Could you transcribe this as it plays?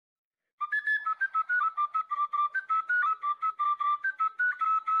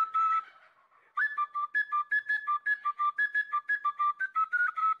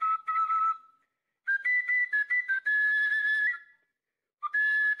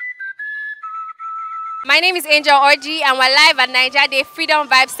My name is Angel Orji and we're live at Naija Day Freedom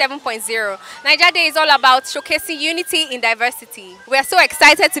Vibe 7.0. Naija Day is all about showcasing unity in diversity. We're so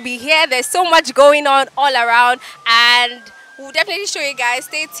excited to be here. There's so much going on all around and we'll definitely show you guys.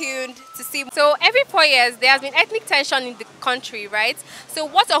 Stay tuned to see. So every 4 years there has been ethnic tension in the country, right? So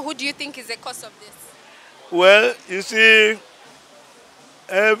what or who do you think is the cause of this? Well, you see,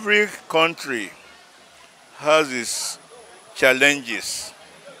 every country has its challenges.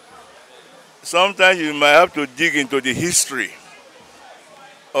 Sometimes you might have to dig into the history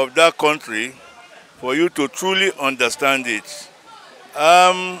of that country for you to truly understand it.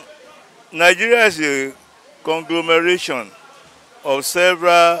 Nigeria is a conglomeration of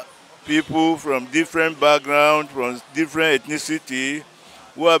several people from different backgrounds, from different ethnicity,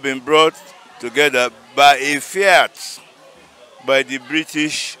 who have been brought together by a fiat by the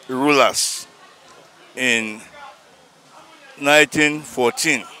British rulers in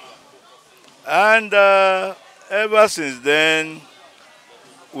 1914. And ever since then,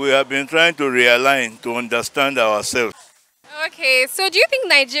 we have been trying to realign to understand ourselves. Okay, so do you think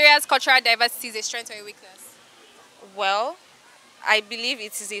Nigeria's cultural diversity is a strength or a weakness? Well, I believe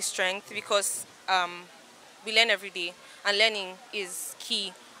it is a strength because we learn every day and learning is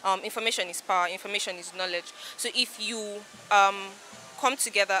key. Information is power, information is knowledge. So if you come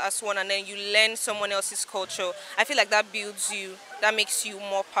together as one and then you learn someone else's culture, I feel like that builds you, that makes you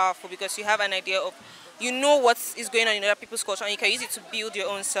more powerful because you have an idea of, you know what is going on in other people's culture and you can use it to build your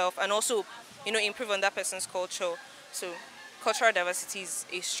own self and also, improve on that person's culture. So cultural diversity is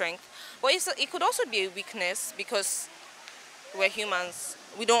a strength. But it could also be a weakness because we're humans.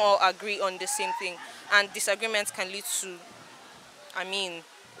 We don't all agree on the same thing and disagreements can lead to,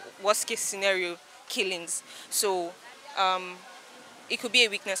 worst case scenario, killings. So it could be a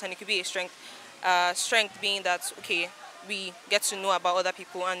weakness and it could be a strength. Strength being that, okay, we get to know about other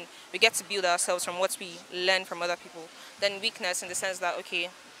people and we get to build ourselves from what we learn from other people. Then weakness in the sense that, okay,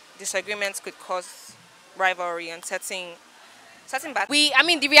 disagreements could cause rivalry and setting back.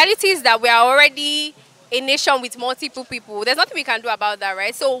 The reality is that we are already a nation with multiple people. There's nothing we can do about that,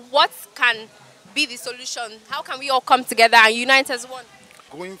 right? So what can be the solution? How can we all come together and unite as one?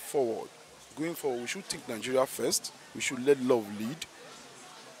 Going forward, we should think Nigeria first. We should let love lead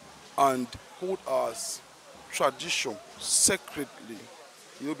and hold our tradition sacredly.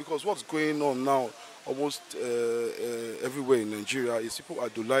 Because what's going on now almost everywhere in Nigeria is people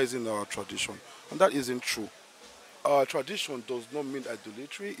idolizing our tradition. And that isn't true. Our tradition does not mean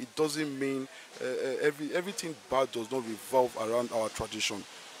idolatry. It doesn't mean everything bad does not revolve around our tradition.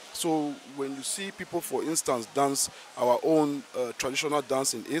 So when you see people, for instance, dance our own traditional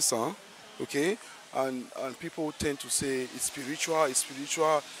dance in Esa, okay, and people tend to say it's spiritual,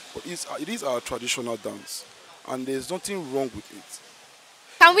 but it is our traditional dance, and there's nothing wrong with it.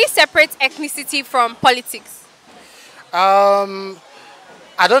 Can we separate ethnicity from politics?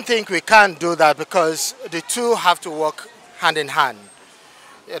 I don't think we can do that because the two have to work hand in hand.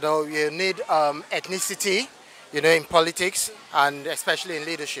 You need ethnicity, in politics and especially in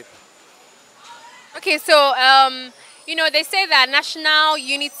leadership. Okay, so, they say that national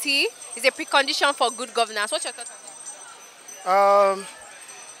unity is a precondition for good governance. What's your thought on that?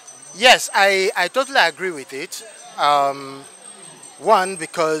 Yes, I totally agree with it. One,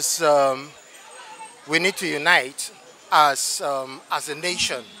 because we need to unite as a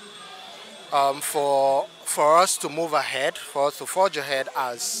nation for us to move ahead, for us to forge ahead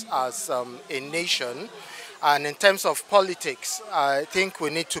as a nation. And in terms of politics, I think we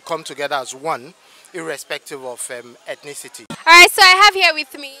need to come together as one, irrespective of ethnicity. All right, so I have here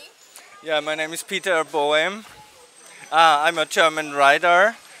with me. Yeah, my name is Peter Boehm. I'm a German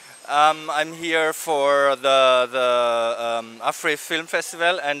writer. I'm here for the Afri Film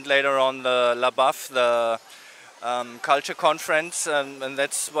Festival and later on the La Baf, the culture conference, and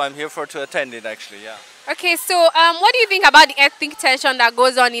that's why I'm here to attend it actually, yeah. Okay, so what do you think about the ethnic tension that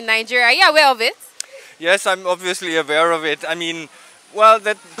goes on in Nigeria? Are you aware of it? Yes, I'm obviously aware of it. Well,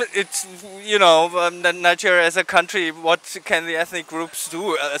 that Nigeria as a country, what can the ethnic groups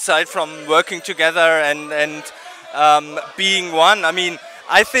do aside from working together and being one?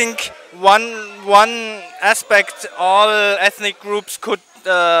 I think one aspect all ethnic groups could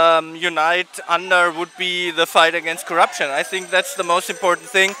unite under would be the fight against corruption. I think that's the most important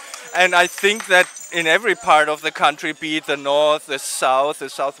thing, and I think that in every part of the country, be it the north, the south, the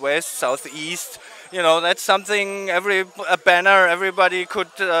southwest, southeast, that's something a banner everybody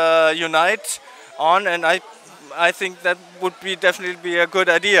could unite on, and I think that would definitely be a good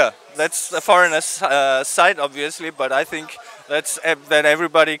idea. That's the foreigner's side, obviously, but I think that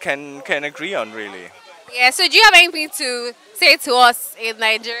everybody can agree on, really. Yeah, so do you have anything to say to us in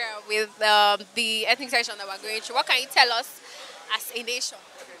Nigeria with the ethnic tension that we're going through? What can you tell us as a nation?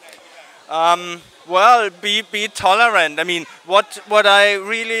 Well, be tolerant. I mean, what I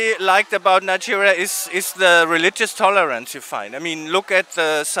really liked about Nigeria is the religious tolerance you find. I mean, look at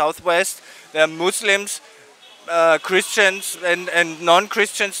the southwest. There are Muslims, Christians, and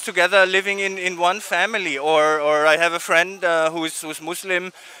non-Christians together living in one family. Or I have a friend who's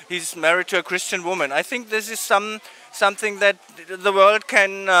Muslim. He's married to a Christian woman. I think this is something that the world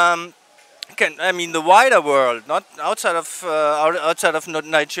can, I mean, the wider world, not outside of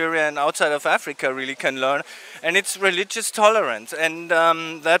Nigeria and outside of Africa, really can learn, and it's religious tolerance, and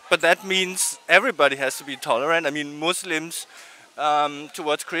that means everybody has to be tolerant. I mean, Muslims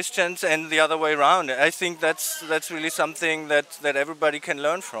towards Christians and the other way around. I think that's really something that everybody can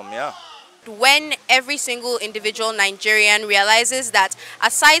learn from. Yeah. When every single individual Nigerian realizes that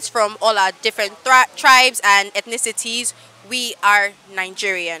aside from all our different tribes and ethnicities, we are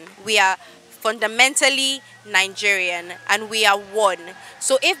Nigerian. We are fundamentally Nigerian and we are one.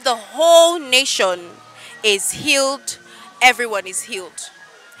 So if the whole nation is healed, everyone is healed.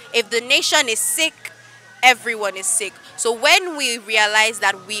 If the nation is sick, everyone is sick. So when we realize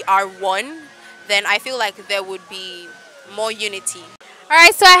that we are one, then I feel like there would be more unity. All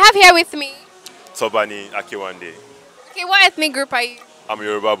right, so I have here with me. Tobani Akiwande. Okay, what ethnic group are you? I'm a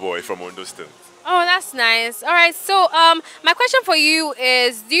Yoruba boy from Ondo State. Oh, that's nice. All right, so my question for you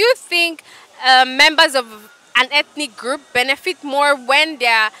is, do you think members of an ethnic group benefit more when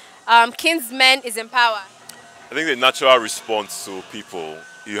their kinsman is in power? I think the natural response to people,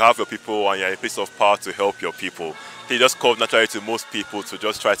 you have your people and you're in a place of power to help your people. It just comes naturally to most people to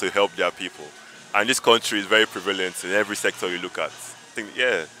just try to help their people. And this country is very prevalent in every sector you look at. I think,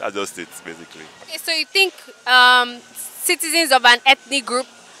 yeah, that's just it, basically. Okay, so you think citizens of an ethnic group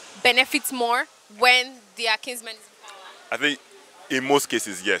benefit more when their kinsman is in power? I think in most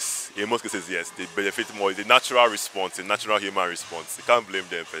cases, yes. In most cases, yes. They benefit more. It's a natural response, a natural human response. You can't blame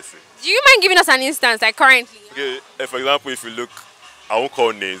them per se. Do you mind giving us an instance, like currently? Okay, for example, if you look, I won't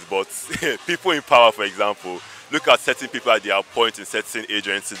call names, but people in power, for example, look at certain people at their point in certain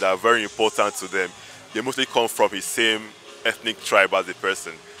agencies that are very important to them. They mostly come from his same ethnic tribe as a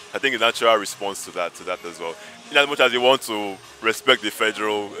person. I think a natural response to that as well. In as much as you want to respect the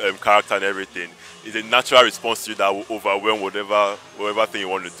federal character and everything, it's a natural response to you that will overwhelm whatever thing you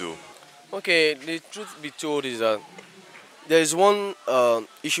want to do. Okay, the truth be told is that there is one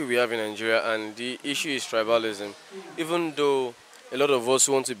issue we have in Nigeria, and the issue is tribalism. Even though a lot of us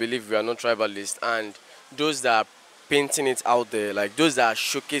want to believe we are not tribalist, and those that are painting it out there, like those that are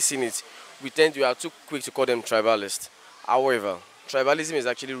showcasing it, we are too quick to call them tribalist. However, tribalism is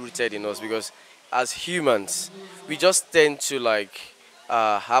actually rooted in us because as humans, we just tend to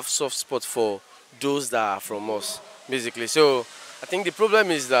have soft spot for those that are from us, basically. So I think the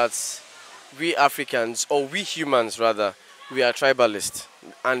problem is that we Africans, or we humans rather, we are tribalist,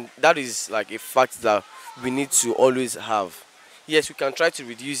 and that is like a fact that we need to always have. Yes, we can try to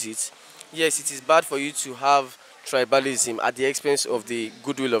reduce it. Yes, it is bad for you to have tribalism at the expense of the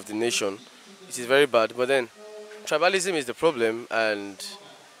goodwill of the nation. It is very bad, but then tribalism is the problem, and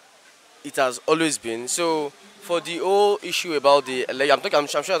it has always been. So for the whole issue about the election, I'm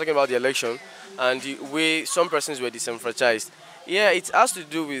sure I'm talking about the election and the way some persons were disenfranchised. Yeah, it has to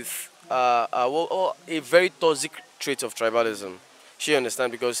do with a very toxic trait of tribalism. You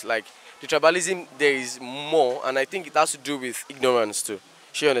understand? Because like the tribalism, there is more, and I think it has to do with ignorance too.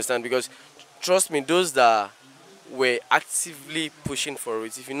 You understand? Because trust me, those that were actively pushing for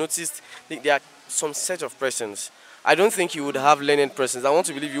it, if you noticed, there are some set of persons. I don't think you would have learned persons. I want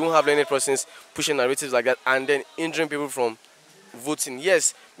to believe you won't have learned persons pushing narratives like that and then hindering people from voting.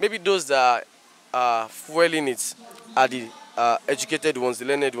 Yes, maybe those that are fueling it are the educated ones, the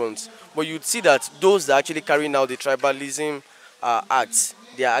learned ones. But you'd see that those that are actually carrying out the tribalism acts,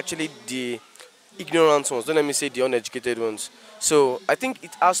 they are actually the ignorant ones. Don't let me say the uneducated ones. So I think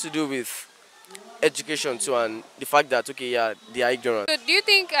it has to do with education too, and the fact that, okay, yeah, they are ignorant. So do you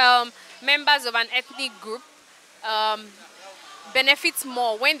think members of an ethnic group benefit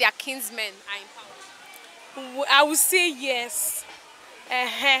more when their kinsmen are in power? I would say yes.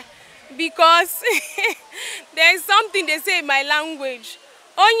 Because there is something they say in my language.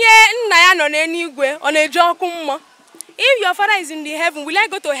 If your father is in the heaven, will I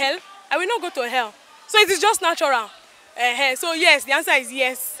go to hell? I will not go to hell. So it is just natural. So yes, the answer is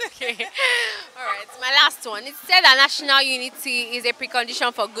yes. Okay. All right, my last one. It said that national unity is a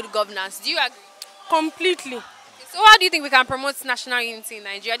precondition for good governance. Do you agree? Completely. Okay, so how do you think we can promote national unity in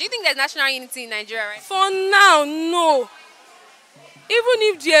Nigeria? Do you think there's national unity in Nigeria, right? For now, no. Even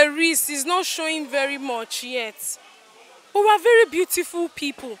if their wrist is not showing very much yet. But we are very beautiful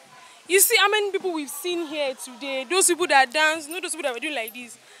people. You see how many people we've seen here today, those people that dance, not those people that were doing like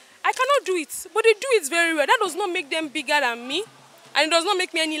this. I cannot do it, but they do it very well. That does not make them bigger than me, and it does not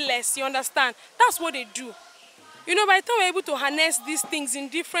make me any less, you understand? That's what they do. You know, by the time we're able to harness these things in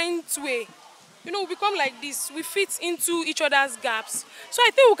different way, you know, we become like this. We fit into each other's gaps. So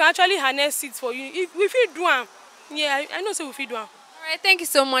I think we can actually harness it for you. If we fit do them, yeah, I know so we fit do them. All right, thank you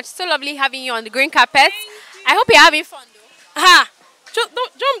so much. So lovely having you on the green carpet. I hope you're having fun though. Ha!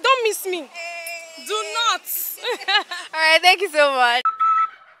 Don't miss me. Do not. All right, thank you so much.